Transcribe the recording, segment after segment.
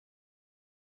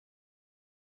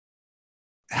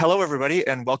Hello, everybody,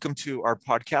 and welcome to our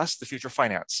podcast, The Future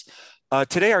Finance.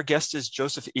 Today, our guest is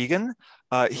Joseph Eagan.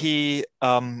 Hi,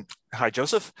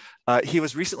 Joseph. He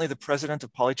was recently the president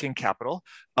of Polychain Capital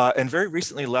and very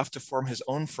recently left to form his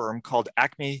own firm called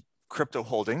Acme Crypto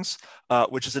Holdings,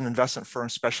 which is an investment firm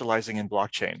specializing in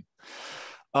blockchain.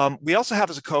 We also have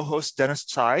as a co-host Dennis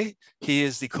Tsai. He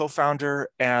is the co-founder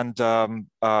and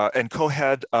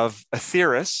co-head of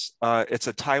Ethereus. It's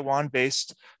a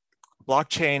Taiwan-based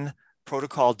blockchain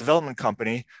protocol development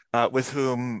company with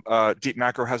whom Deep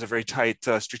Macro has a very tight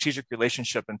strategic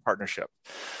relationship and partnership.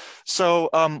 So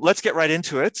let's get right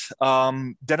into it.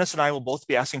 Dennis and I will both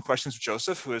be asking questions of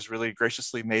Joseph, who has really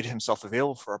graciously made himself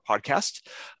available for our podcast.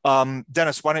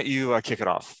 Dennis, why don't you kick it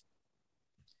off?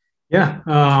 Yeah,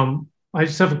 I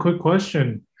just have a quick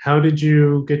question. How did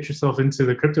you get yourself into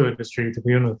the crypto industry to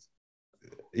begin with?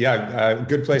 Yeah,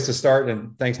 good place to start.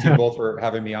 And thanks to you both for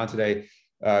having me on today.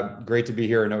 Great to be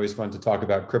here and always fun to talk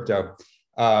about crypto.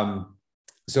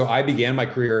 So I began my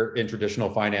career in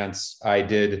traditional finance. I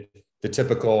did the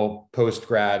typical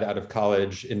post-grad out of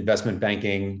college investment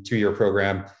banking 2-year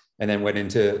program, and then went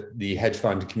into the hedge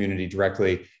fund community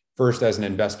directly, first as an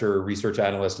investor, research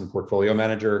analyst, and portfolio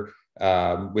manager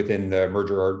within the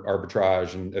merger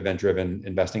arbitrage and event-driven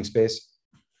investing space.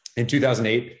 In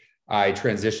 2008, I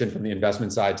transitioned from the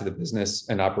investment side to the business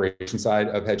and operation side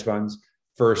of hedge funds,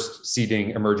 first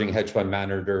seeding emerging hedge fund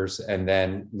managers, and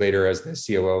then later as the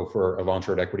COO for a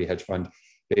long-short equity hedge fund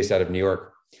based out of New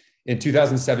York. In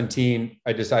 2017,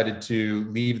 I decided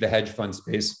to leave the hedge fund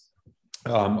space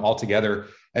altogether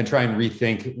and try and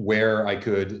rethink where I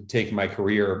could take my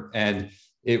career. And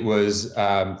it was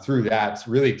through that,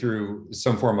 really through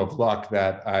some form of luck,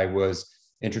 that I was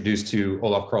introduced to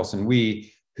Olaf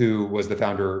Carlson-Wee, who was the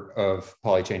founder of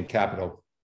Polychain Capital.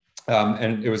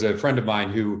 And it was a friend of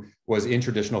mine who was in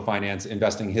traditional finance,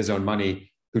 investing his own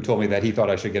money, who told me that he thought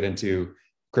I should get into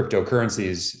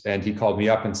cryptocurrencies. And he called me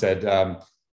up and said,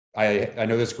 I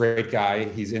know this great guy.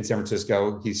 He's in San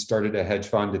Francisco. He started a hedge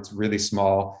fund. It's really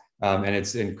small, and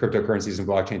it's in cryptocurrencies and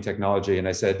blockchain technology. And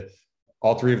I said,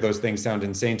 all three of those things sound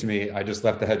insane to me. I just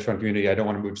left the hedge fund community. I don't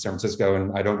want to move to San Francisco,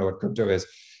 and I don't know what crypto is.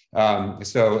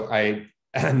 So I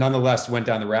nonetheless went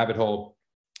down the rabbit hole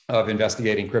of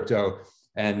investigating crypto,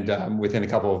 and within a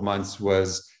couple of months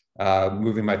was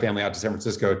moving my family out to San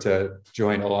Francisco to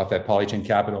join Olaf at Polychain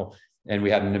Capital. And we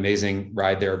had an amazing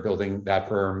ride there, building that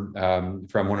firm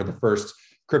from one of the first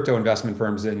crypto investment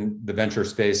firms in the venture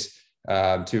space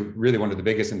to really one of the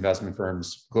biggest investment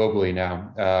firms globally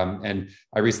now. And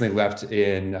I recently left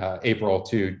in April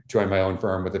to join my own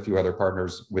firm with a few other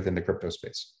partners within the crypto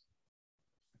space.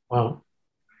 Wow.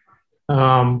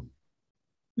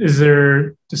 Is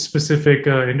there a specific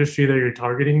industry that you're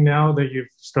targeting now that you've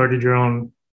started your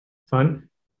own fund?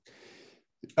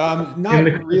 Not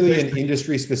really an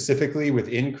industry specifically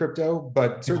within crypto,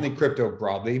 but certainly crypto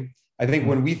broadly. I think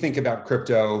when we think about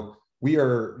crypto, we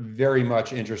are very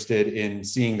much interested in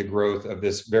seeing the growth of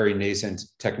this very nascent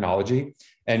technology.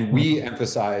 And we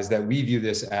emphasize that we view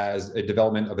this as a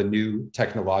development of a new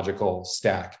technological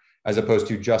stack, as opposed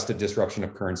to just a disruption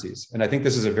of currencies. And I think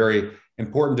this is a very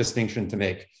important distinction to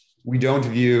make. We don't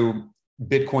view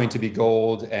Bitcoin to be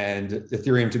gold and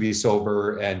Ethereum to be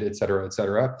silver and et cetera, et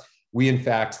cetera. We, in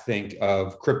fact, think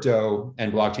of crypto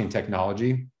and blockchain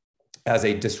technology as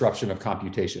a disruption of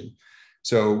computation.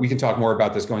 So we can talk more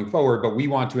about this going forward, but we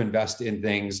want to invest in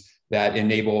things that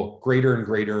enable greater and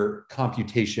greater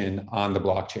computation on the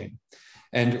blockchain.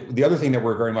 And the other thing that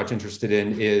we're very much interested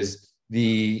in is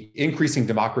the increasing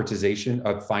democratization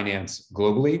of finance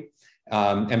globally.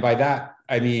 And by that,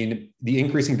 I mean the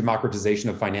increasing democratization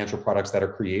of financial products that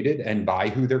are created and by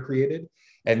who they're created,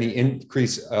 and the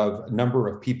increase of number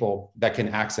of people that can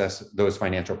access those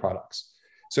financial products.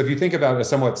 So if you think about a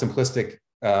somewhat simplistic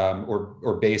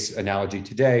or base analogy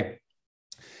today,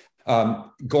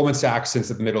 Goldman Sachs, since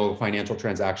the middle of financial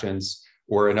transactions,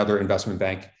 or another investment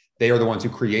bank, they are the ones who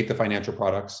create the financial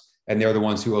products, and they're the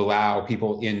ones who allow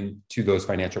people into those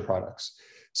financial products.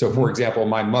 So for example,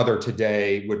 my mother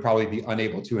today would probably be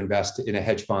unable to invest in a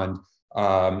hedge fund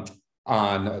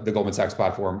on the Goldman Sachs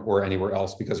platform or anywhere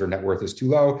else because her net worth is too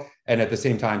low. And at the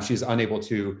same time, she's unable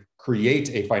to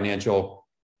create a financial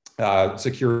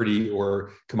security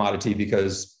or commodity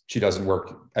because she doesn't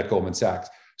work at Goldman Sachs.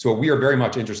 So what we are very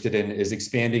much interested in is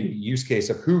expanding the use case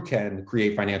of who can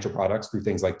create financial products through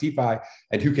things like DeFi,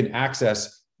 and who can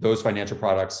access those financial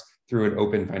products through an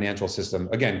open financial system,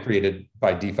 again, created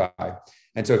by DeFi.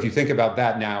 And so if you think about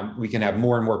that now, we can have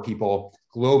more and more people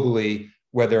globally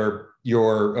whether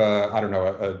you're, I don't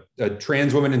know, a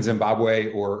trans woman in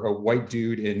Zimbabwe or a white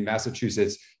dude in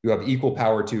Massachusetts, you have equal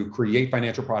power to create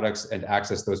financial products and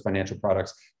access those financial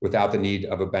products without the need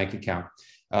of a bank account.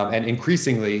 And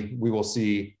increasingly, we will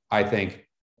see, I think,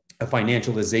 a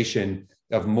financialization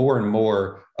of more and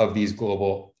more of these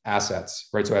global assets,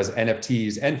 right? So as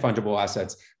NFTs and fungible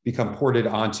assets become ported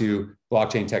onto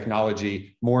blockchain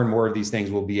technology, more and more of these things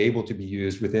will be able to be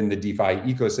used within the DeFi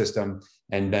ecosystem.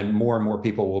 And then more and more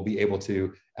people will be able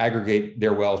to aggregate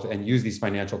their wealth and use these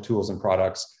financial tools and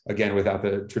products, again, without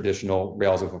the traditional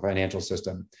rails of a financial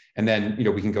system. And then,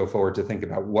 we can go forward to think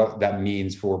about what that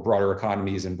means for broader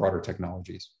economies and broader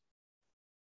technologies.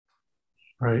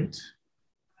 Right.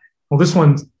 Well,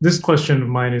 this question of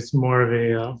mine is more of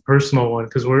a personal one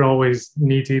because we're always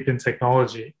knee deep in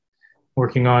technology,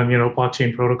 working on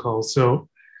blockchain protocols. So,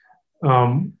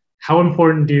 how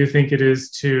important do you think it is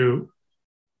to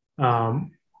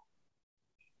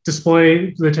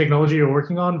display the technology you're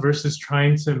working on versus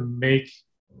trying to make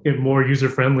it more user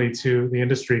friendly to the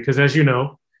industry? Because as you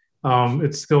know,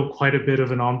 it's still quite a bit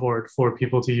of an onboard for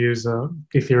people to use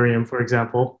Ethereum, for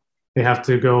example. They have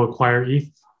to go acquire ETH,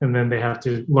 and then they have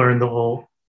to learn the whole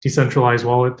decentralized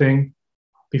wallet thing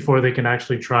before they can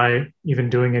actually try even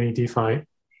doing any DeFi.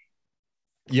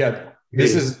 Yeah,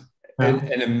 this is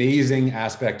an amazing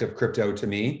aspect of crypto to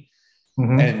me.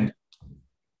 Mm-hmm. And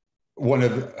one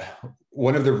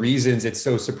of the reasons it's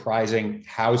so surprising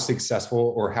how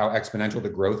successful or how exponential the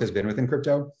growth has been within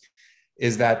crypto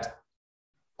is that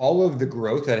all of the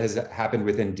growth that has happened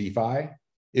within DeFi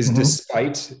is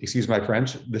despite, excuse my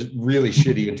French, the really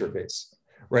shitty interface,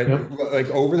 right? Yep. Like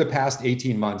over the past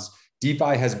 18 months,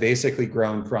 DeFi has basically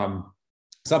grown from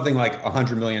something like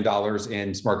 $100 million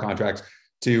in smart contracts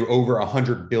to over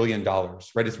 $100 billion,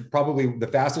 right? It's probably the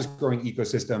fastest growing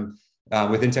ecosystem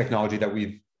within technology that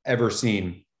we've ever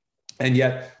seen. And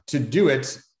yet to do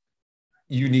it,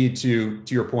 you need to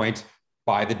your point,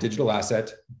 buy the digital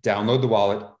asset, download the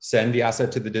wallet, send the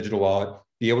asset to the digital wallet,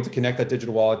 be able to connect that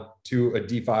digital wallet to a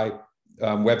DeFi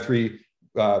Web3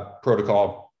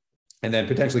 protocol, and then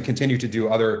potentially continue to do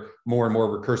other more and more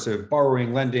recursive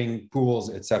borrowing, lending,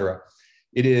 pools, et cetera.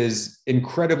 It is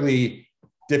incredibly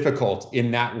difficult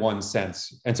in that one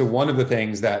sense. And so one of the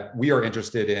things that we are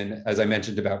interested in, as I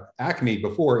mentioned about Acme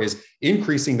before, is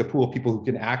increasing the pool of people who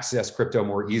can access crypto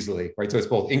more easily, right? So it's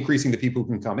both increasing the people who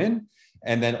can come in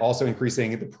and then also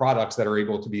increasing the products that are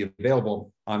able to be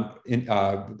available on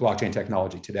blockchain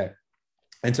technology today.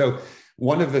 And so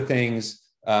one of the things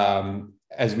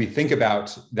as we think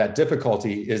about that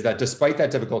difficulty is that despite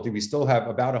that difficulty, we still have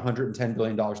about $110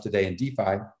 billion today in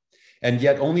DeFi. And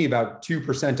yet only about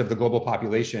 2% of the global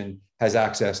population has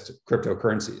access to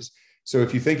cryptocurrencies. So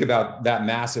if you think about that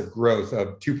massive growth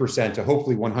of 2% to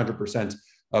hopefully 100%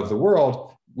 of the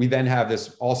world, we then have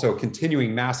this also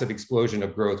continuing massive explosion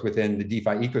of growth within the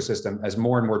DeFi ecosystem as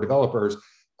more and more developers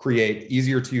create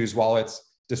easier to use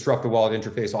wallets, disrupt the wallet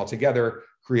interface altogether,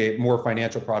 create more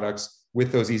financial products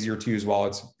with those easier to use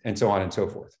wallets, and so on and so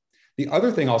forth. The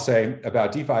other thing I'll say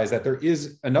about DeFi is that there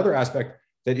is another aspect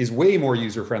that is way more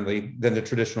user-friendly than the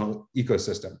traditional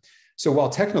ecosystem. So while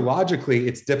technologically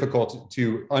it's difficult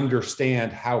to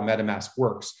understand how MetaMask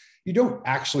works, you don't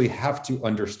actually have to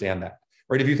understand that,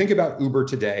 right? If you think about Uber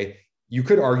today, you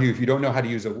could argue if you don't know how to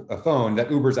use a phone that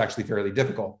Uber is actually fairly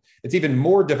difficult. It's even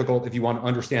more difficult if you want to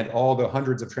understand all the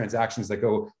hundreds of transactions that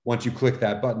go once you click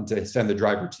that button to send the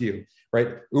driver to you, right?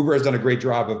 Uber has done a great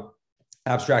job of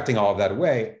abstracting all of that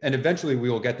away, and eventually we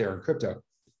will get there in crypto.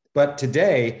 But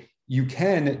today, you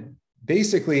can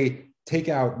basically take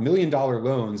out $1 million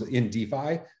loans in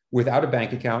DeFi without a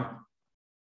bank account,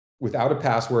 without a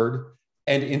password,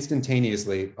 and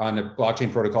instantaneously on a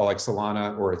blockchain protocol like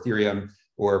Solana or Ethereum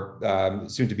or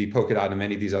soon to be Polkadot and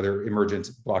many of these other emergent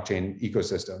blockchain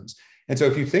ecosystems. And so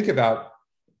if you think about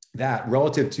that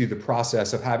relative to the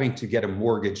process of having to get a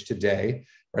mortgage today,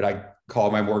 right? I call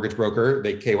my mortgage broker,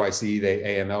 they KYC, they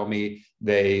AML me,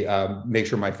 they make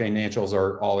sure my financials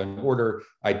are all in order.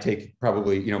 I take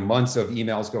probably months of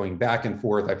emails going back and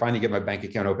forth. I finally get my bank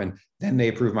account open, then they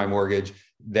approve my mortgage.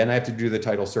 Then I have to do the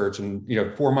title search. And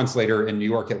 4 months later in New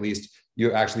York, at least,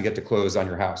 you actually get to close on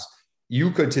your house.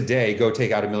 You could today go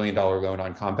take out $1 million loan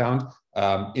on Compound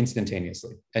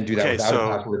instantaneously and do that without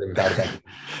a password and without a bank.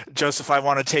 Joseph, I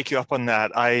want to take you up on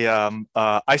that.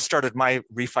 I started my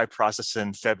refi process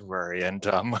in February, and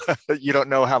you don't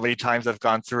know how many times I've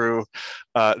gone through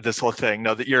this whole thing.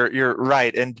 No, that you're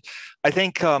right, and I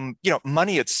think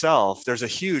money itself. There's a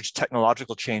huge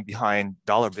technological chain behind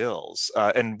dollar bills,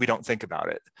 and we don't think about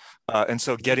it. And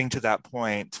so, getting to that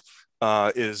point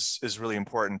is really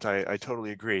important. I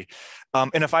totally agree.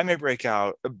 And if I may break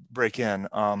in,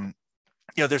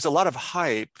 there's a lot of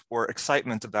hype or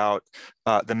excitement about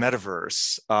the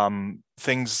metaverse,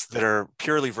 things that are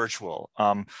purely virtual,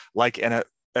 like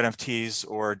NFTs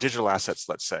or digital assets,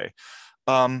 let's say.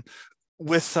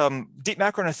 With Deep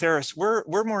Macro and Ethereum,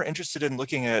 we're more interested in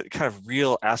looking at kind of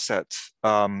real asset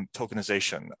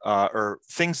tokenization, or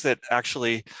things that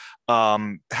actually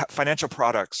financial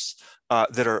products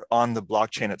that are on the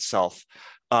blockchain itself,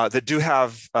 that do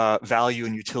have value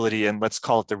and utility, and let's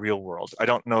call it the real world. I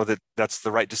don't know that that's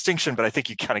the right distinction, but I think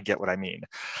you kind of get what I mean.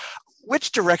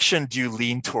 Which direction do you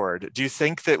lean toward? Do you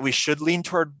think that we should lean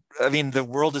toward, I mean, the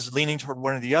world is leaning toward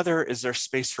one or the other? Is there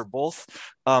space for both?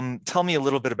 Tell me a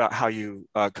little bit about how you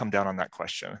come down on that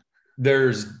question.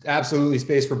 There's absolutely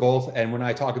space for both. And when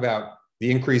I talk about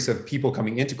the increase of people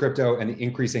coming into crypto and the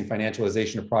increasing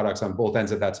financialization of products on both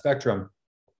ends of that spectrum,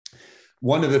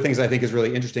 one of the things I think is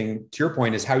really interesting, to your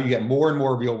point, is how you get more and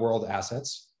more real world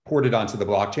assets ported onto the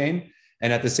blockchain.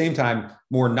 And at the same time,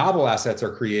 more novel assets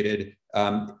are created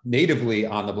natively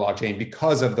on the blockchain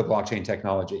because of the blockchain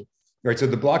technology, right? So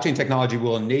the blockchain technology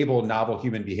will enable novel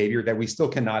human behavior that we still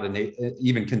cannot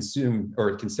even consume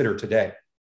or consider today.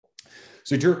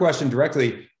 So to your question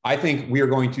directly, I think we are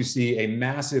going to see a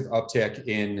massive uptick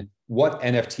in what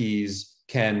NFTs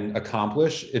can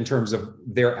accomplish in terms of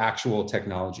their actual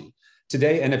technology.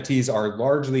 Today, NFTs are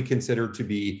largely considered to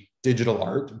be digital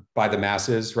art by the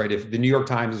masses, right? If the New York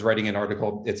Times is writing an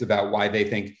article, it's about why they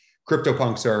think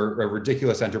CryptoPunks are a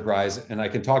ridiculous enterprise. And I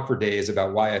can talk for days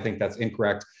about why I think that's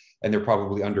incorrect and they're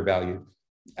probably undervalued.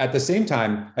 At the same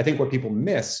time, I think what people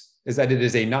miss is that it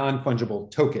is a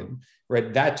non-fungible token,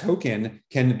 right? That token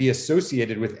can be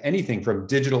associated with anything from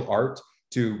digital art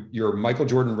to your Michael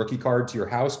Jordan rookie card, to your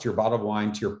house, to your bottle of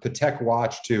wine, to your Patek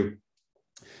watch, to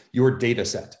your data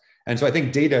set. And so I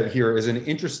think data here is an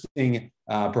interesting,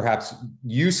 perhaps,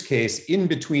 use case in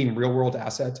between real world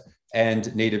asset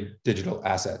and native digital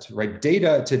asset, right?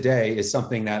 Data today is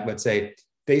something that, let's say,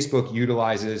 Facebook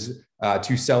utilizes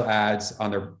to sell ads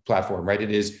on their platform, right? It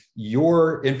is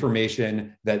your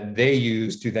information that they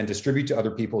use to then distribute to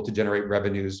other people to generate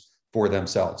revenues for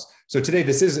themselves. So today,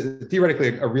 this is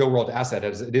theoretically a real world asset,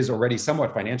 as it is already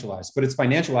somewhat financialized, but it's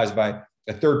financialized by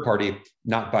a third party,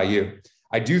 not by you.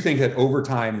 I do think that over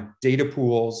time, data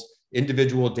pools,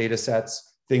 individual data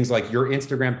sets, things like your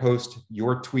Instagram post,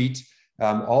 your tweet,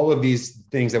 all of these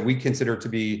things that we consider to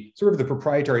be sort of the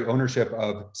proprietary ownership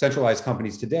of centralized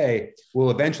companies today will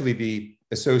eventually be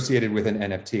associated with an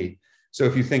NFT. So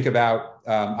if you think about,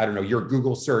 I don't know, your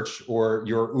Google search or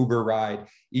your Uber ride,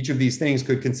 each of these things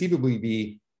could conceivably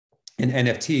be an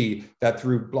NFT that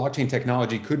through blockchain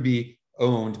technology could be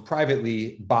owned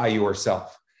privately by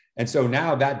yourself. And so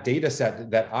now that data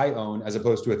set that I own, as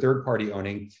opposed to a third party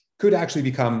owning, could actually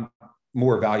become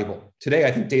more valuable. Today,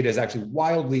 I think data is actually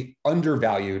wildly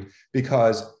undervalued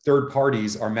because third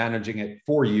parties are managing it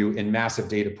for you in massive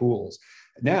data pools.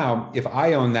 Now, if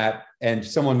I own that and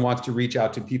someone wants to reach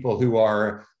out to people who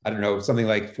are, I don't know, something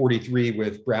like 43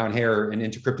 with brown hair and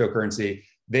into cryptocurrency,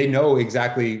 they know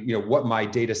exactly, what my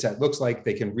data set looks like.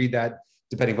 They can read that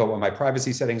depending on what my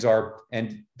privacy settings are,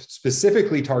 and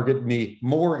specifically target me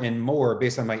more and more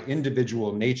based on my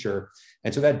individual nature.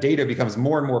 And so that data becomes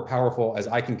more and more powerful as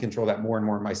I can control that more and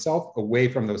more myself away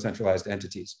from those centralized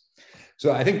entities.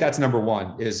 So I think that's number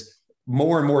one, is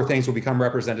more and more things will become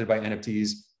represented by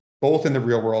NFTs, both in the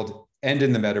real world and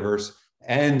in the metaverse,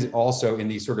 and also in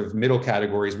these sort of middle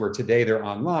categories where today they're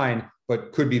online,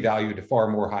 but could be valued far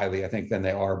more highly, I think, than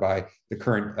they are by the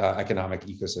current economic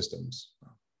ecosystems.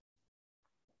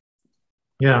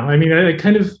 Yeah, I mean, I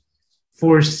kind of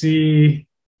foresee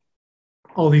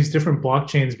all these different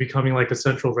blockchains becoming like a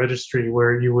central registry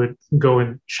where you would go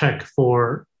and check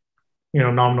for,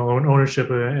 nominal ownership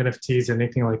of NFTs and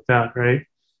anything like that, right?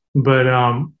 But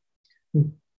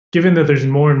given that there's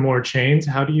more and more chains,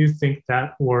 how do you think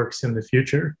that works in the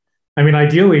future? I mean,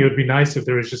 ideally, it would be nice if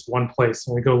there was just one place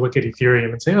and we go look at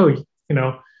Ethereum and say,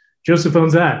 oh, Joseph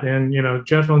owns that, and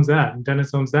Jeff owns that, and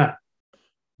Dennis owns that.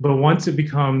 But once it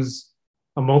becomes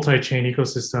a multi-chain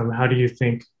ecosystem, how do you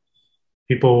think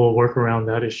people will work around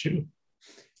that issue?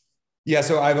 Yeah,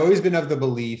 so I've always been of the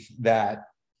belief that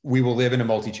we will live in a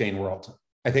multi-chain world.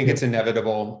 I think it's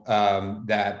inevitable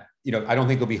that, I don't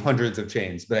think there'll be hundreds of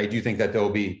chains, but I do think that there'll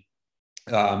be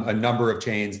a number of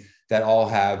chains that all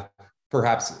have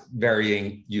perhaps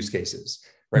varying use cases,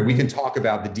 right? Mm-hmm. We can talk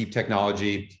about the deep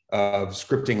technology of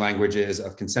scripting languages,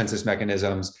 of consensus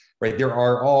mechanisms, right? There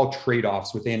are all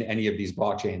trade-offs within any of these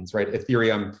blockchains, right?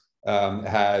 Ethereum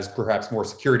has perhaps more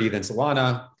security than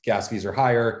Solana. Gas fees are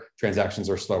higher, transactions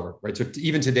are slower, right? So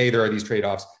even today, there are these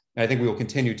trade-offs. And I think we will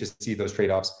continue to see those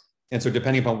trade-offs. And so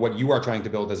depending upon what you are trying to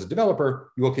build as a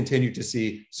developer, you will continue to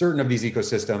see certain of these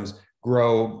ecosystems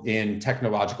grow in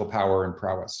technological power and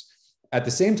prowess. At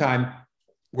the same time,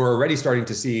 we're already starting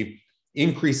to see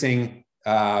increasing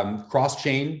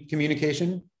cross-chain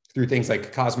communication through things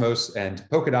like Cosmos and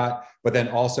Polkadot, but then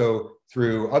also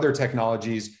through other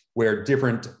technologies where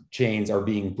different chains are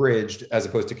being bridged as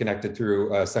opposed to connected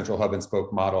through a central hub and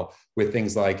spoke model with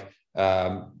things like,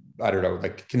 I don't know,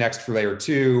 like Connext for layer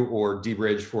 2 or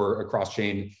dBridge for a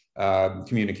cross-chain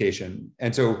communication.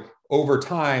 And so over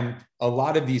time, a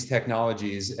lot of these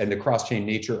technologies and the cross-chain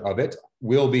nature of it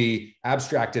will be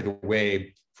abstracted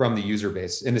away from the user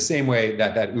base in the same way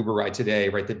that that Uber ride today,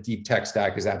 right? The deep tech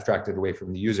stack is abstracted away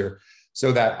from the user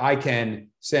so that I can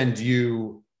send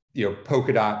you,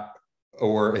 Polkadot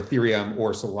or Ethereum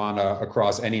or Solana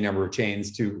across any number of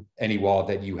chains to any wallet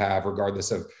that you have,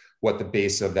 regardless of what the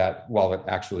base of that wallet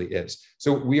actually is.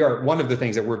 So one of the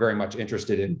things that we're very much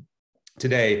interested in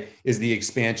today is the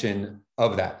expansion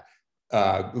of that,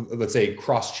 let's say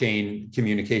cross-chain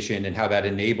communication and how that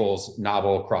enables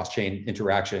novel cross-chain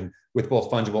interaction with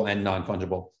both fungible and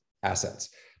non-fungible assets.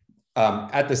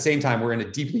 At the same time, we're in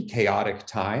a deeply chaotic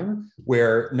time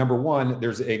where, number one,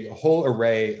 there's a whole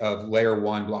array of layer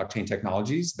 1 blockchain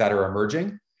technologies that are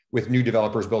emerging with new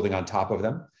developers building on top of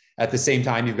them. At the same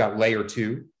time, you've got layer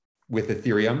 2 with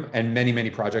Ethereum and many, many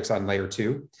projects on layer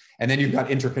 2. And then you've got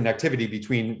interconnectivity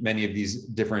between many of these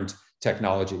different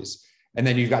technologies. And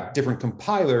then you've got different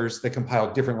compilers that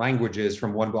compile different languages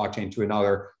from one blockchain to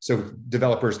another, so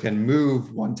developers can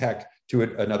move one tech to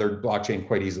another blockchain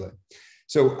quite easily.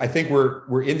 So I think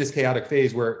we're in this chaotic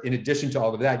phase where, in addition to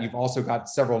all of that, you've also got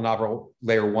several novel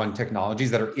layer 1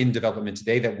 technologies that are in development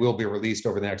today that will be released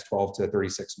over the next 12 to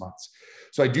 36 months.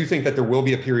 So I do think that there will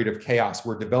be a period of chaos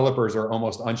where developers are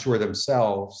almost unsure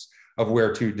themselves of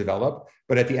where to develop.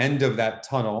 But at the end of that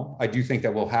tunnel, I do think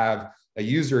that we'll have a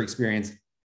user experience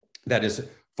that is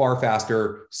far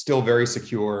faster, still very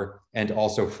secure, and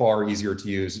also far easier to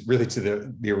use, really to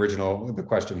the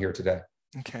question here today.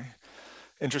 Okay.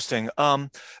 Interesting.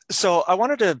 So I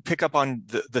wanted to pick up on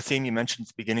the theme you mentioned at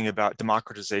the beginning about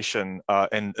democratization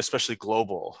and especially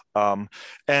global. One,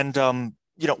 I don't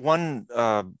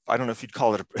know if you'd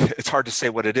call it, it's hard to say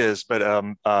what it is,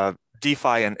 but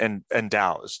DeFi and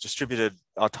DAOs, distributed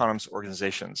autonomous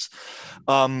organizations.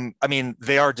 I mean,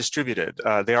 they are distributed,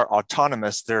 they are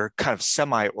autonomous, they're kind of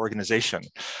semi-organization.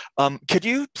 Could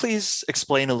you please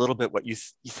explain a little bit what you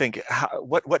think,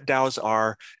 what DAOs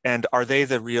are, and are they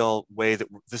the real way that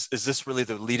is this really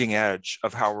the leading edge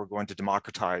of how we're going to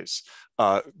democratize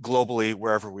globally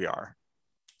wherever we are?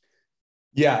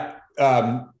 Yeah,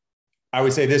 I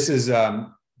would say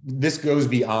this goes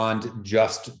beyond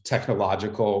just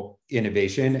technological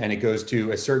innovation, and it goes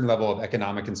to a certain level of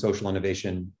economic and social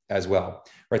innovation as well,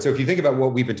 right? So if you think about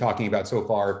what we've been talking about so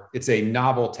far, it's a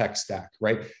novel tech stack,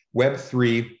 right?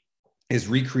 Web3 is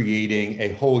recreating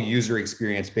a whole user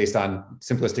experience based on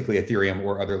simplistically Ethereum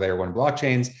or other layer 1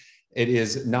 blockchains. It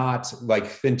is not like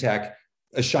fintech,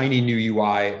 a shiny new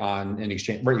UI on an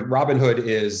exchange. Right? Robinhood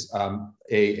is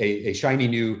a shiny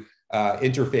new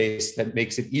interface that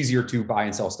makes it easier to buy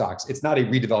and sell stocks. It's not a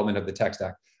redevelopment of the tech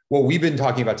stack. What we've been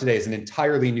talking about today is an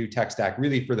entirely new tech stack,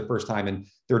 really for the first time in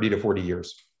 30 to 40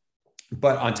 years.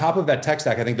 But on top of that tech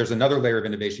stack, I think there's another layer of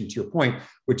innovation, to your point,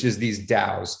 which is these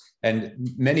DAOs. And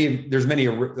there's many,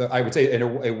 I would say,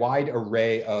 a wide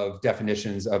array of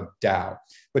definitions of DAO.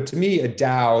 But to me, a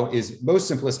DAO is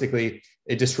most simplistically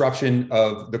a disruption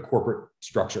of the corporate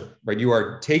structure, right? You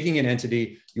are taking an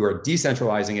entity, you are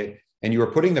decentralizing it, and you are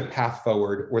putting the path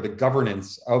forward or the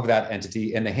governance of that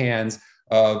entity in the hands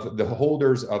of the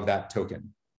holders of that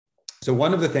token. So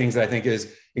one of the things that I think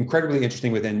is incredibly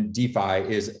interesting within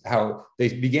DeFi is how they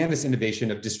began this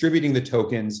innovation of distributing the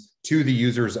tokens to the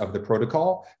users of the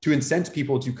protocol to incent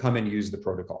people to come and use the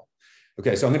protocol.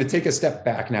 Okay, so I'm going to take a step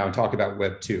back now and talk about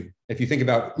Web 2. If you think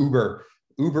about Uber,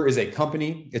 Uber is a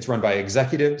company, it's run by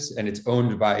executives, and it's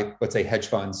owned by, let's say, hedge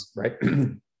funds, right?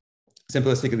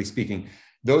 Simplistically speaking.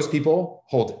 Those people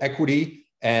hold equity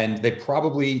and they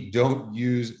probably don't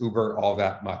use Uber all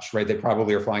that much, right? They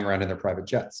probably are flying around in their private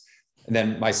jets. And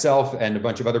then myself and a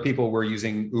bunch of other people were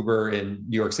using Uber in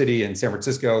New York City and San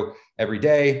Francisco every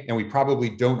day, and we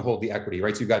probably don't hold the equity,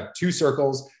 right? So you've got two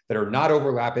circles that are not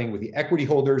overlapping with the equity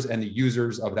holders and the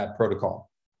users of that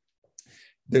protocol.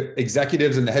 The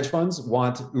executives and the hedge funds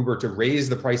want Uber to raise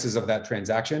the prices of that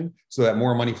transaction so that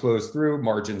more money flows through,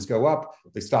 margins go up,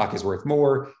 the stock is worth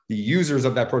more. The users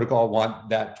of that protocol want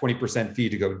that 20% fee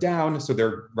to go down so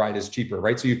their ride is cheaper,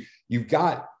 right? So you've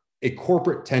got a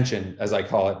corporate tension, as I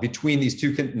call it, between these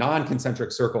two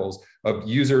non-concentric circles of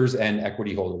users and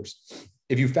equity holders.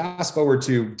 If you fast forward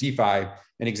to DeFi,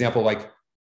 an example like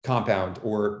Compound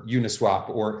or Uniswap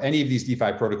or any of these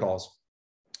DeFi protocols,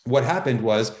 what happened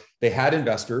was they had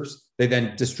investors. They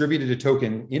then distributed a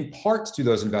token in part to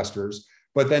those investors,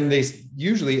 but then they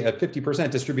usually at 50%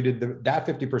 distributed that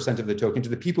 50% of the token to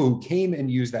the people who came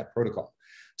and used that protocol.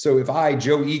 So if I,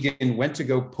 Joe Eagan, went to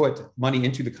go put money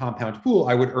into the Compound pool,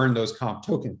 I would earn those comp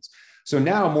tokens. So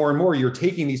now more and more, you're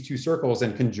taking these two circles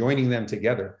and conjoining them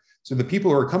together. So the people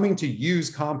who are coming to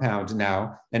use Compound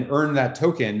now and earn that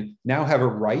token now have a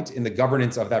right in the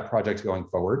governance of that project going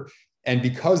forward. And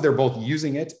because they're both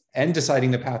using it and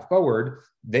deciding the path forward,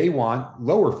 they want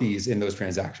lower fees in those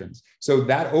transactions. So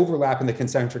that overlap in the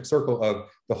concentric circle of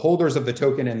the holders of the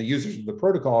token and the users of the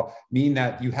protocol mean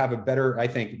that you have a better, I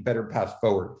think, better path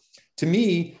forward. To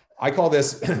me, I call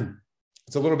this,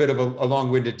 it's a little bit of a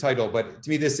long-winded title, but to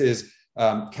me, this is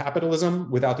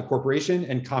capitalism without the corporation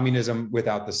and communism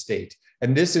without the state.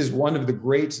 And this is one of the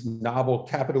great novel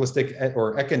capitalistic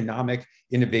or economic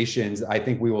innovations I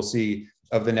think we will see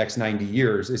of the next 90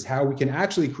 years, is how we can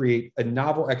actually create a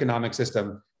novel economic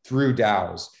system through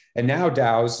DAOs. And now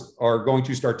DAOs are going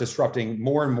to start disrupting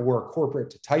more and more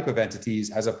corporate type of entities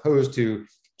as opposed to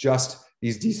just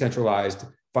these decentralized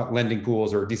lending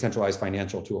pools or decentralized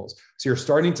financial tools. So you're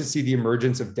starting to see the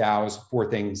emergence of DAOs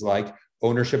for things like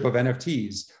ownership of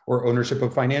NFTs or ownership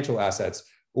of financial assets,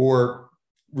 or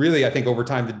really, I think over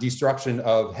time, the disruption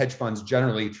of hedge funds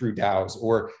generally through DAOs,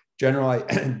 or general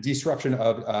disruption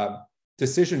of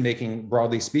decision-making,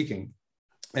 broadly speaking.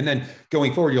 And then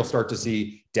going forward, you'll start to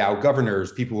see DAO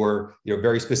governors, people who are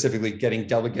very specifically getting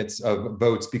delegates of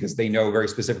votes because they know very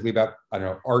specifically about, I don't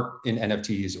know, art in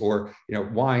NFTs or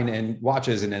wine and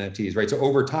watches in NFTs, right? So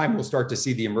over time, we'll start to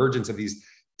see the emergence of these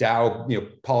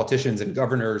DAO politicians and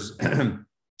governors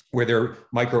where they're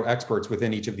micro experts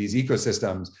within each of these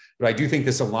ecosystems. But I do think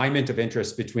this alignment of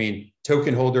interest between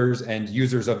token holders and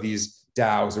users of these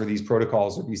DAOs or these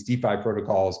protocols or these DeFi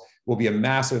protocols will be a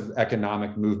massive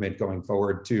economic movement going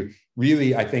forward to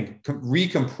really, I think,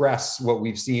 recompress what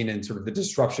we've seen in sort of the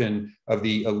disruption of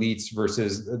the elites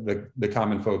versus the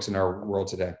common folks in our world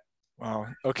today. Wow.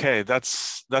 Okay,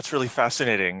 that's really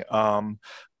fascinating.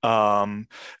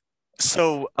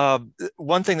 So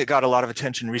one thing that got a lot of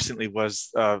attention recently was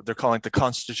they're calling it the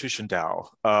Constitution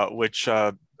DAO, which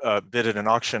bid in an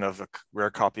auction of a rare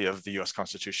copy of the US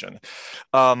Constitution.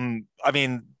 I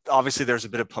mean, obviously there's a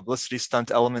bit of publicity stunt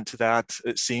element to that,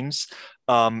 it seems.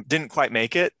 Didn't quite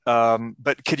make it,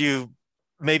 but could you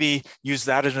maybe use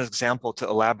that as an example to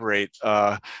elaborate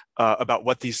about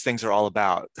what these things are all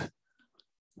about?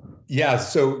 Yeah,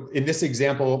 so in this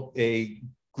example, a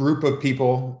group of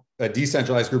people, a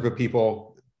decentralized group of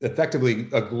people, effectively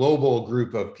a global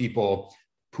group of people,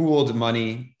 pooled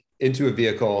money into a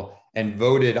vehicle and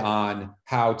voted on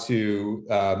how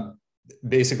to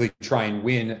basically try and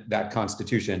win that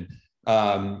constitution,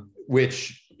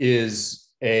 which is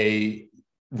a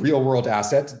real world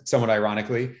asset, somewhat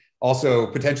ironically. Also,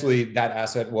 potentially that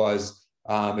asset was,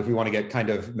 if we want to get kind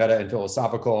of meta and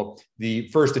philosophical, the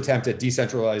first attempt at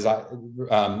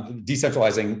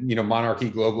decentralizing monarchy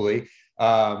globally.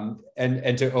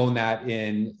 And to own that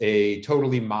in a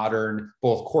totally modern,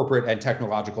 both corporate and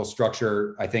technological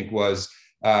structure, I think was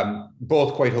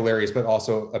both quite hilarious, but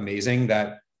also amazing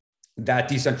that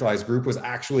decentralized group was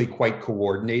actually quite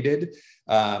coordinated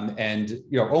and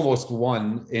almost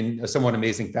won in a somewhat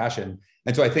amazing fashion.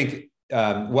 And so I think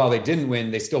while they didn't win,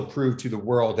 they still proved to the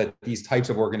world that these types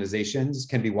of organizations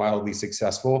can be wildly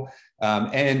successful.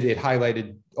 And it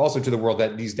highlighted also to the world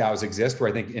that these DAOs exist, where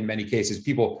I think in many cases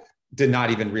people did not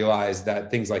even realize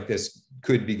that things like this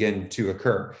could begin to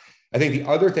occur. I think the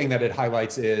other thing that it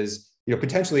highlights is,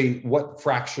 potentially what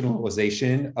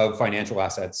fractionalization of financial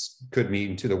assets could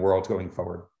mean to the world going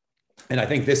forward. And I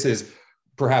think this is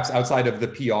perhaps outside of the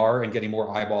PR and getting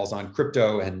more eyeballs on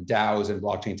crypto and DAOs and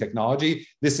blockchain technology,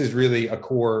 this is really a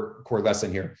core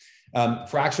lesson here.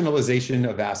 Fractionalization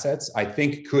of assets, I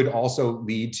think, could also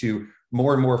lead to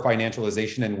more and more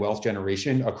financialization and wealth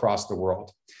generation across the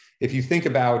world. If you think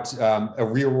about a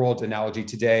real world analogy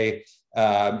today,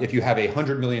 if you have a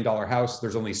 $100 million house,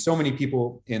 there's only so many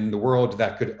people in the world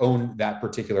that could own that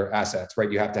particular asset, right?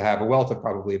 You have to have a wealth of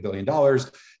probably $1 billion,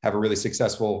 have a really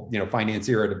successful,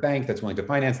 financier at a bank that's willing to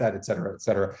finance that, et cetera, et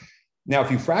cetera. Now,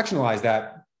 if you fractionalize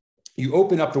that, you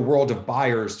open up the world of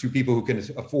buyers to people who can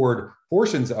afford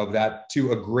portions of that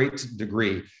to a great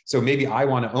degree. So maybe I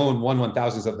want to own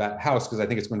 1/1000th of that house because I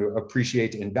think it's going to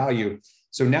appreciate in value.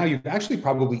 So now you've actually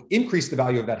probably increased the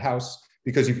value of that house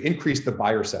because you've increased the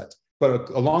buyer set.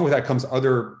 But along with that comes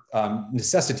other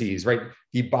necessities, right?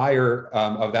 The buyer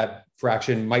of that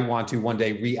fraction might want to one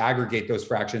day re-aggregate those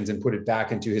fractions and put it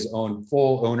back into his own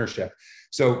full ownership.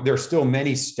 So there's still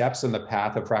many steps on the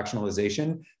path of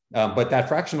fractionalization, but that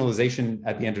fractionalization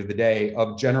at the end of the day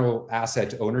of general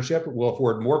asset ownership will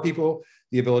afford more people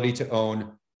the ability to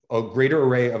own a greater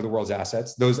array of the world's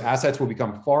assets. Those assets will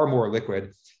become far more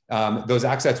liquid. Those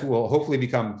assets will hopefully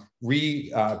become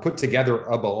put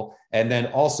togetherable. And then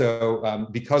also,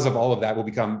 because of all of that, will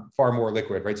become far more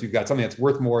liquid, right? So you've got something that's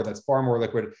worth more, that's far more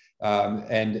liquid,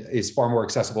 and is far more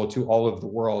accessible to all of the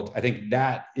world. I think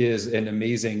that is an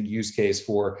amazing use case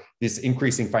for this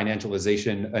increasing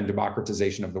financialization and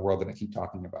democratization of the world that I keep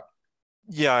talking about.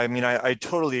 Yeah, I mean, I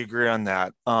totally agree on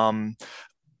that.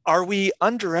 Are we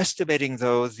underestimating,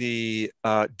 though, the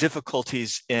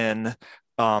difficulties in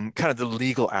kind of the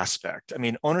legal aspect? I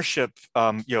mean, ownership,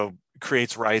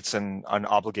 creates rights and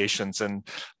obligations, and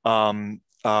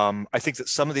I think that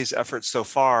some of these efforts so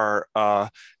far,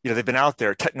 they've been out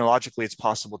there. Technologically, it's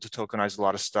possible to tokenize a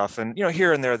lot of stuff, and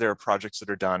here and there are projects that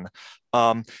are done.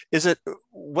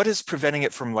 What is preventing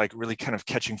it from like really kind of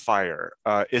catching fire?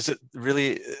 Is it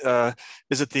really?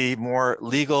 Is it the more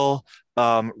legal,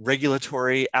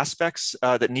 regulatory aspects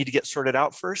that need to get sorted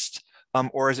out first,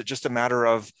 or is it just a matter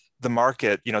of the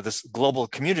market, this global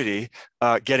community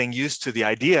getting used to the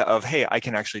idea of, hey, I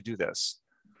can actually do this?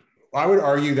 I would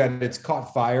argue that it's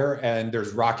caught fire and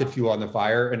there's rocket fuel on the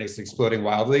fire and it's exploding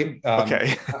wildly.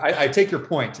 Okay. I take your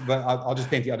point, but I'll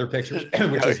just paint the other picture,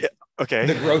 which is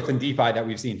the growth in DeFi that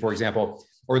we've seen, for example,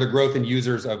 or the growth in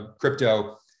users of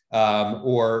crypto,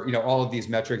 or all of these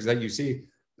metrics that you see,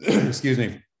 excuse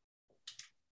me,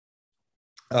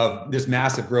 of this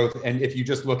massive growth. And if you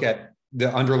just look at the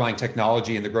underlying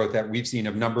technology and the growth that we've seen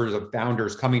of numbers of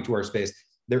founders coming to our space,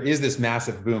 there is this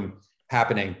massive boom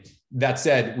happening. That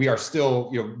said, we are still,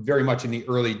 very much in the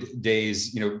early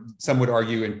days. Some would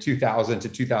argue in 2000 to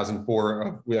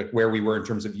 2004, where we were in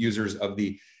terms of users of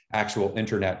the actual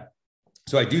internet.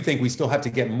 So I do think we still have to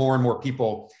get more and more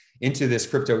people into this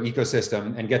crypto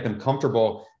ecosystem and get them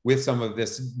comfortable with some of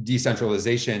this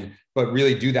decentralization, but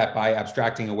really do that by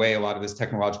abstracting away a lot of this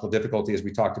technological difficulty, as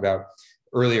we talked about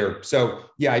earlier. So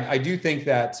yeah, I do think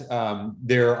that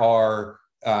there are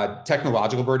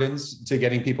technological burdens to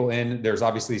getting people in. There's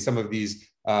obviously some of these,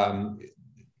 I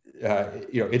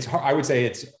would say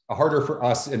it's harder for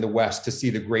us in the West to see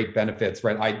the great benefits,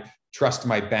 right? I trust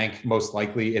my bank most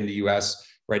likely in the US,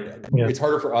 right? Yeah. It's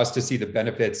harder for us to see the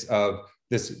benefits of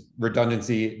this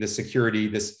redundancy, this security,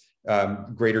 this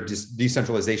greater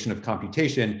decentralization of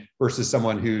computation versus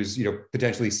someone who's,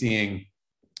 potentially seeing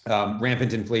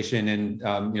rampant inflation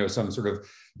in some sort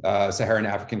of Saharan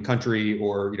African country,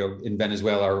 or in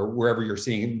Venezuela, or wherever you're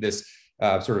seeing this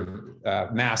sort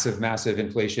of massive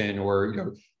inflation,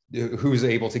 or who's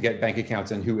able to get bank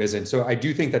accounts and who isn't. So I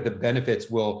do think that the benefits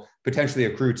will potentially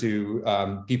accrue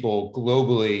to people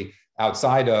globally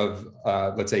outside of,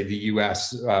 let's say, the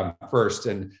US first,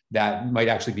 and that might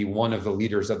actually be one of the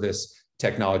leaders of this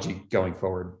technology going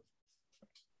forward.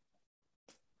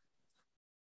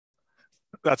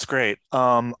 That's great.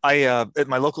 At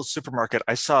my local supermarket,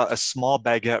 I saw a small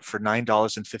baguette for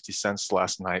 $9.50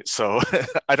 last night. So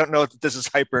I don't know if this is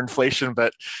hyperinflation,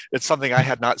 but it's something I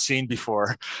had not seen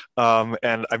before.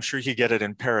 And I'm sure you could get it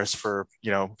in Paris for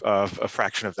a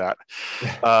fraction of that.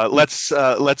 Let's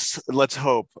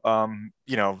hope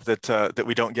that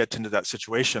we don't get into that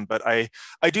situation. But I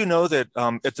do know that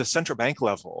at the central bank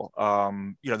level,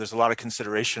 there's a lot of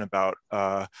consideration about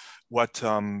what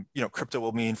crypto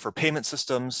will mean for payment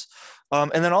systems,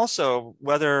 and then also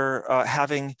whether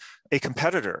having a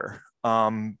competitor.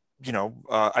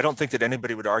 I don't think that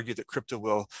anybody would argue that crypto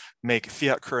will make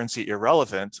fiat currency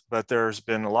irrelevant, but there's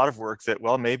been a lot of work that,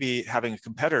 well, maybe having a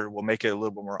competitor will make it a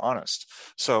little bit more honest.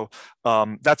 So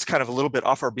that's kind of a little bit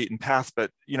off our beaten path,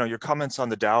 but your comments on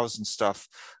the DAOs and stuff,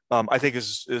 I think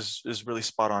is really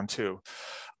spot on too.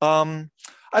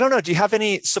 I don't know. Do you have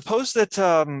any? Suppose that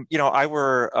I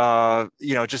were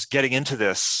just getting into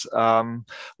this.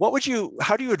 What would you?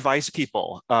 How do you advise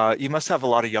people? You must have a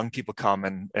lot of young people come,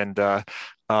 and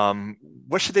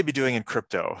what should they be doing in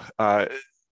crypto?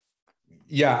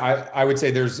 Yeah, I would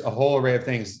say there's a whole array of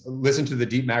things. Listen to the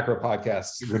Deep Macro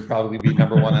podcast would probably be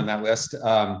number one on that list.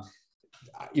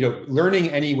 Learning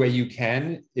any way you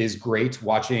can is great.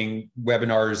 Watching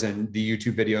webinars and the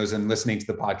YouTube videos and listening to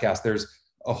the podcast. There's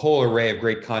a whole array of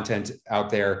great content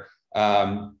out there.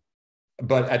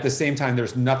 But at the same time,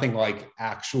 there's nothing like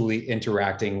actually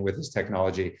interacting with this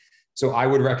technology. So I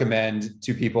would recommend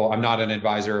to people, I'm not an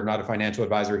advisor, I'm not a financial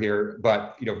advisor here,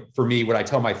 but for me, what I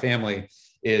tell my family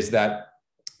is that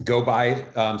go buy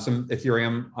some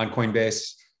Ethereum on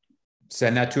Coinbase,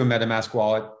 send that to a MetaMask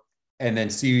wallet, and then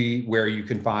see where you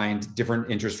can find different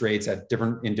interest rates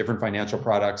in different financial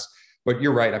products. But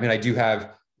you're right. I mean, I do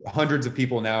have hundreds of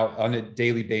people now on a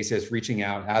daily basis reaching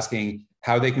out, asking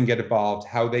how they can get involved,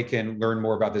 how they can learn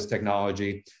more about this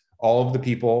technology. All of the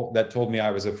people that told me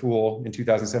I was a fool in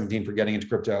 2017 for getting into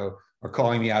crypto are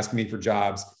calling me, asking me for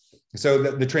jobs. So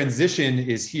the transition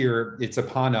is here. It's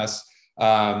upon us.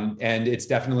 And it's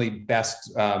definitely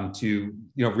best to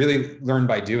really learn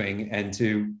by doing and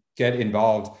to get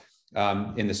involved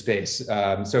in the space.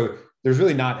 So there's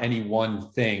really not any one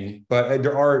thing, but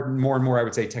there are more and more, I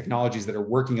would say, technologies that are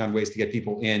working on ways to get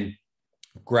people in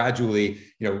gradually,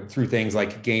 through things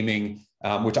like gaming,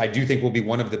 which I do think will be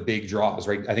one of the big draws,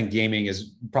 right? I think gaming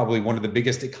is probably one of the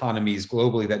biggest economies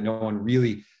globally that no one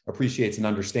really appreciates and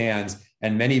understands.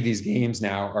 And many of these games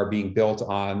now are being built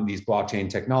on these blockchain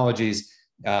technologies.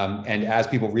 And as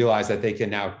people realize that they can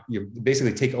now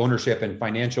basically take ownership and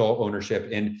financial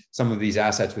ownership in some of these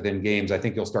assets within games, I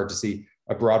think you'll start to see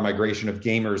a broad migration of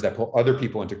gamers that pull other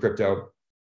people into crypto,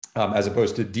 as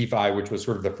opposed to DeFi, which was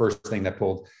sort of the first thing that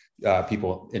pulled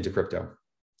people into crypto.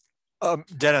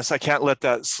 Dennis, I can't let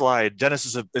that slide. Dennis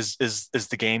is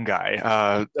the game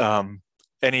guy.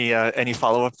 Any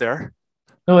follow up there?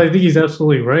 No, I think he's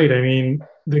absolutely right. I mean,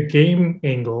 the game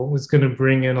angle is going to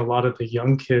bring in a lot of the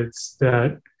young kids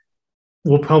that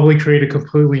will probably create a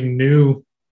completely new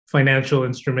financial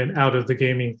instrument out of the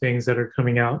gaming things that are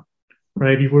coming out,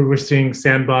 right? We're seeing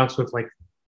Sandbox with like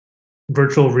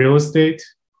virtual real estate,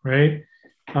 right?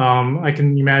 I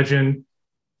can imagine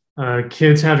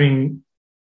kids having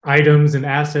items and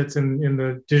assets in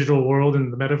the digital world in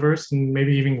the metaverse, and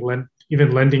maybe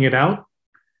even lending it out.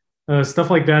 Stuff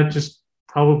like that just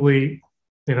probably,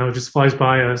 just flies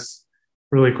by us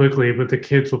really quickly, but the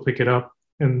kids will pick it up.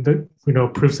 And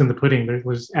proof's in the pudding.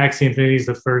 There's Axie Infinity is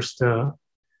the first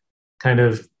kind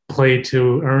of play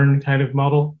to earn kind of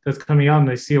model that's coming out, and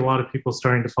I see a lot of people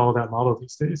starting to follow that model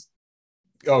these days.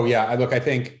 Oh yeah, I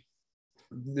think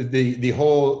the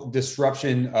whole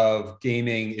disruption of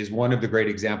gaming is one of the great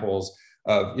examples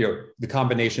of the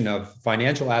combination of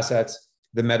financial assets,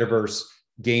 the metaverse,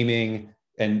 gaming,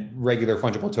 and regular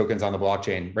fungible tokens on the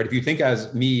blockchain, right? If you think as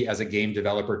a game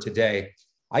developer today,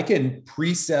 I can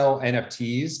pre-sell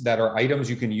NFTs that are items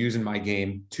you can use in my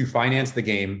game to finance the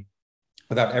game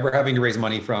without ever having to raise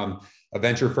money from a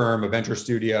venture firm, a venture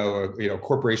studio, a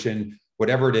corporation,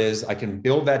 whatever it is. I can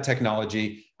build that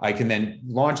technology. I can then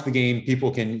launch the game.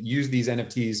 People can use these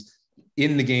NFTs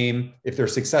in the game. If they're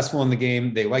successful in the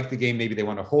game, they like the game, maybe they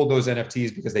want to hold those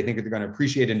NFTs because they think that they're going to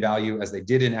appreciate in value, as they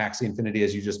did in Axie Infinity,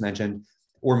 as you just mentioned.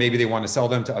 Or maybe they want to sell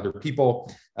them to other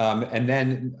people. And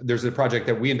then there's a project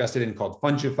that we invested in called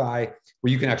Fungify,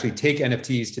 where you can actually take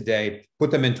NFTs today,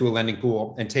 put them into a lending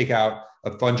pool, and take out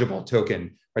a fungible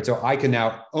token, right? So I can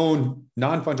now own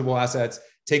non-fungible assets,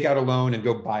 take out a loan, and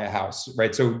go buy a house,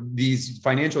 right? So these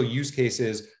financial use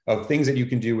cases of things that you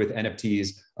can do with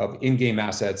NFTs, of in-game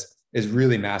assets, is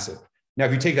really massive. Now,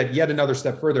 if you take that yet another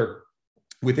step further,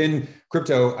 within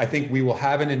crypto, I think we will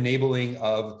have an enabling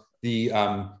of the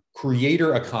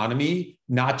creator economy,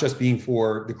 not just being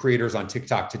for the creators on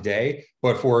TikTok today,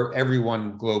 but for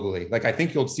everyone globally. Like, I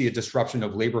think you'll see a disruption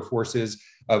of labor forces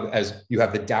as you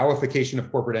have the DAOification of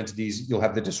corporate entities, you'll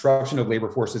have the disruption of labor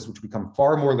forces, which become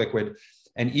far more liquid.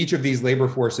 And each of these labor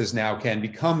forces now can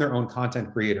become their own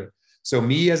content creator. So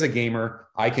me as a gamer,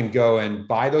 I can go and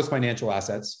buy those financial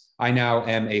assets. I now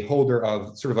am a holder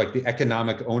of sort of like the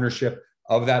economic ownership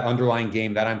of that underlying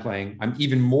game that I'm playing. I'm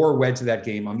even more wed to that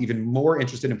game. I'm even more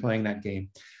interested in playing that game.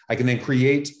 I can then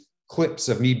create clips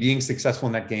of me being successful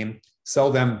in that game, sell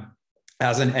them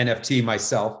as an NFT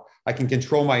myself. I can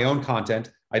control my own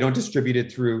content. I don't distribute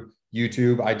it through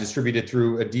YouTube. I distribute it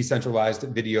through a decentralized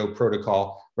video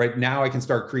protocol. Right now, I can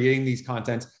start creating these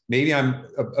contents. Maybe I'm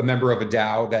a member of a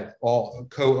DAO that all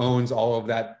co-owns all of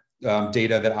that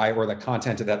data or the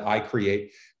content that I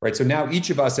create. Right. So now each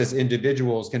of us as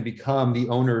individuals can become the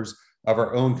owners of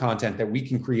our own content that we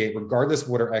can create, regardless of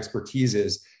what our expertise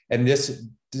is. And this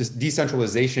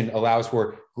decentralization allows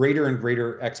for greater and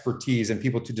greater expertise and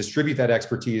people to distribute that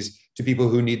expertise to people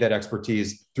who need that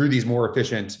expertise through these more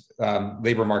efficient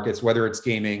labor markets, whether it's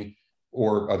gaming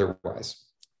or otherwise.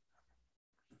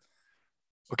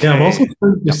 Okay. Yeah, I'm also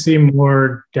starting to see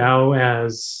more DAO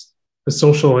as a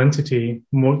social entity,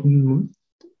 more,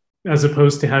 as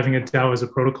opposed to having a DAO as a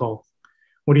protocol.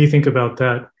 What do you think about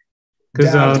that?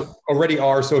 Because DAOs already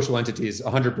are social entities.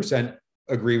 100%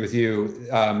 agree with you.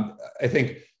 I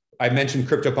think I mentioned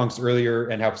CryptoPunks earlier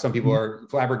and how some people are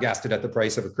flabbergasted at the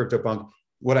price of a CryptoPunk.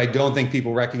 What I don't think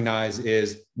people recognize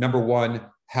is, number one,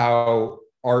 how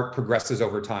art progresses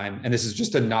over time. And this is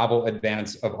just a novel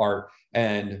advance of art.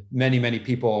 And many, many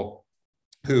people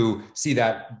who see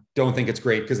that don't think it's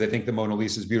great because they think the Mona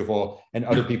Lisa is beautiful. And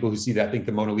other people who see that think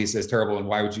the Mona Lisa is terrible. And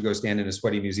why would you go stand in a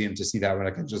sweaty museum to see that when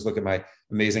I can just look at my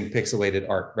amazing pixelated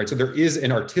art, right? So there is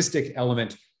an artistic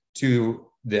element to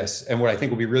this. And what I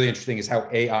think will be really interesting is how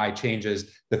AI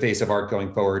changes the face of art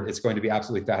going forward. It's going to be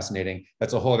absolutely fascinating.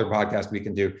 That's a whole other podcast we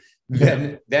can do.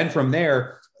 Then from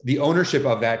there, the ownership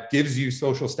of that gives you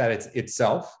social status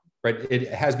itself, right? It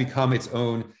has become its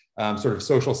own sort of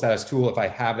social status tool. If I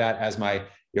have that as my,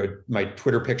 my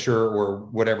Twitter picture or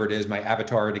whatever it is, my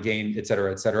avatar in a game, et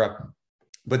cetera, et cetera.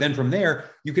 But then from there,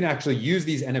 you can actually use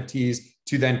these NFTs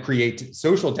to then create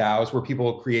social DAOs where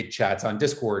people create chats on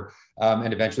Discord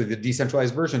and eventually the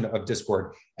decentralized version of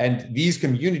Discord. And these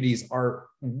communities are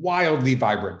wildly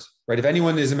vibrant, right? If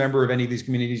anyone is a member of any of these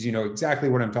communities, you know exactly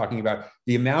what I'm talking about.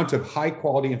 The amount of high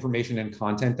quality information and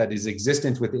content that is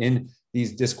existent within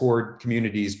these Discord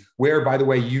communities, where, by the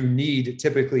way, you need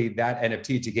typically that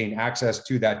NFT to gain access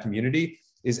to that community,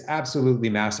 is absolutely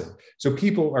massive. So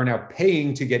people are now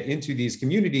paying to get into these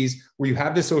communities where you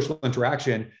have this social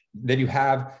interaction. Then you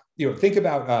have, think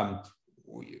about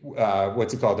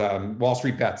what's it called? Wall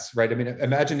Street Bets, right? I mean,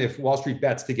 imagine if Wall Street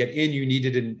Bets, to get in, you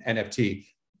needed an NFT.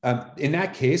 In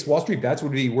that case, Wall Street Bets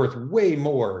would be worth way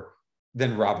more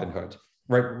than Robinhood,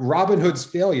 right? Robinhood's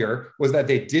failure was that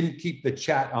they didn't keep the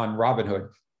chat on Robinhood.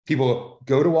 People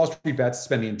go to Wall Street Bets,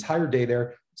 spend the entire day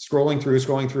there, scrolling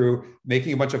through,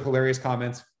 making a bunch of hilarious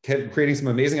comments, creating some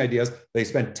amazing ideas. They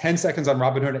spend 10 seconds on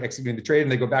Robinhood executing the trade,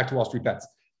 and they go back to Wall Street Bets.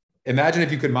 Imagine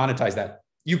if you could monetize that.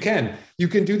 You can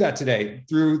do that today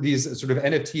through these sort of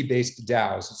NFT-based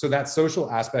DAOs. So that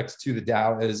social aspect to the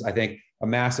DAO is, I think, a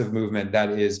massive movement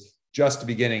that is just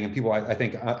beginning. And people, I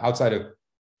think, outside of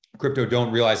crypto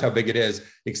don't realize how big it is,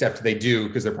 except they do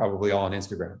because they're probably all on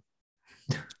Instagram.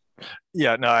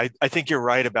 Yeah, no, I think you're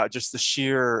right about just the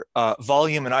sheer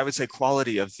volume and I would say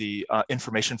quality of the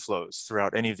information flows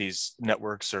throughout any of these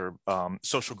networks or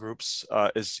social groups,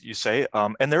 as you say.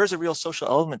 And there is a real social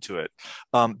element to it.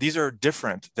 These are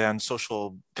different than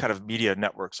social kind of media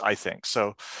networks, I think.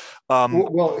 So,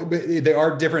 well, they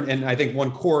are different. And I think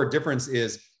one core difference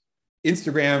is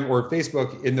Instagram or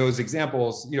Facebook in those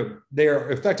examples, they are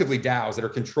effectively DAOs that are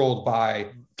controlled by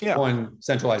one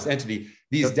centralized entity.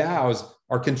 These DAOs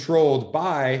are controlled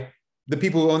by the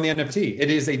people who own the NFT.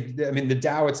 The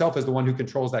DAO itself is the one who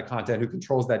controls that content, who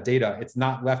controls that data. It's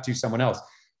not left to someone else.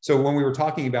 So when we were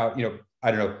talking about,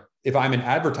 I don't know, if I'm an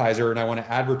advertiser and I want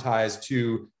to advertise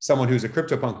to someone who's a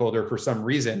CryptoPunk holder for some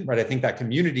reason, right? I think that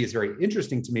community is very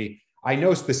interesting to me. I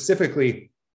know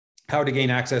specifically how to gain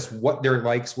access, what their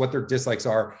likes, what their dislikes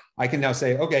are. I can now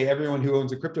say, okay, everyone who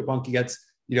owns a CryptoPunk gets,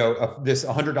 this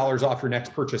 $100 off your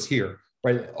next purchase here,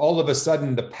 right? All of a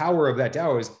sudden, the power of that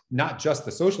DAO is not just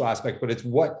the social aspect, but it's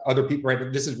what other people,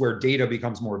 right? This is where data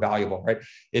becomes more valuable, right?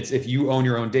 It's if you own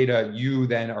your own data, you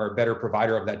then are a better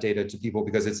provider of that data to people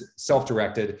because it's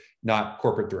self-directed, not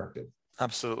corporate directed.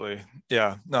 Absolutely.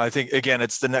 Yeah. No, I think, again,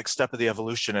 it's the next step of the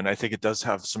evolution. And I think it does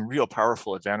have some real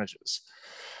powerful advantages.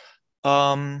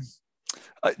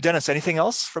 Dennis, anything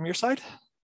else from your side?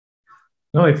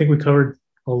 No, I think we covered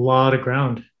a lot of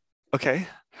ground. Okay.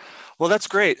 Well, that's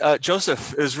great.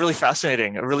 Joseph, it was really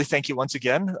fascinating. I really thank you once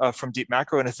again from Deep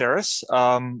Macro and Ethereus.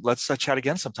 Let's chat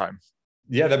again sometime.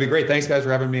 Yeah, that'd be great. Thanks, guys,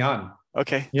 for having me on.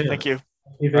 Okay. Yeah. Thank you.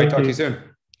 All right. Talk to you soon.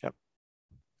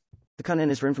 The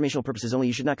content is for informational purposes only.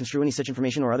 You should not construe any such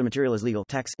information or other material as legal,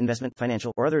 tax, investment,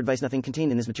 financial, or other advice. Nothing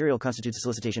contained in this material constitutes a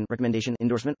solicitation, recommendation,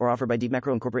 endorsement, or offer by Deep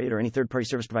Macro Incorporated or any third-party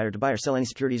service provider to buy or sell any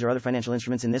securities or other financial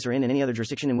instruments in this or in any other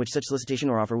jurisdiction in which such solicitation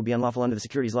or offer would be unlawful under the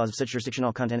securities laws of such jurisdiction.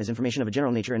 All content is information of a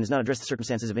general nature and does not address the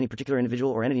circumstances of any particular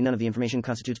individual or entity. None of the information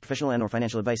constitutes professional and/or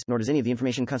financial advice, nor does any of the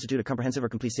information constitute a comprehensive or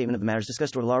complete statement of the matters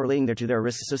discussed or the law relating thereto. There are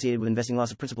risks associated with investing. Loss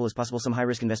of principal is possible. Some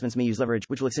high-risk investments may use leverage,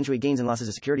 which will accentuate gains and losses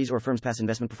of securities or firms. Past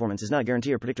investment performance is not a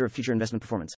guarantee or predictor of future investment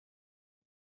performance.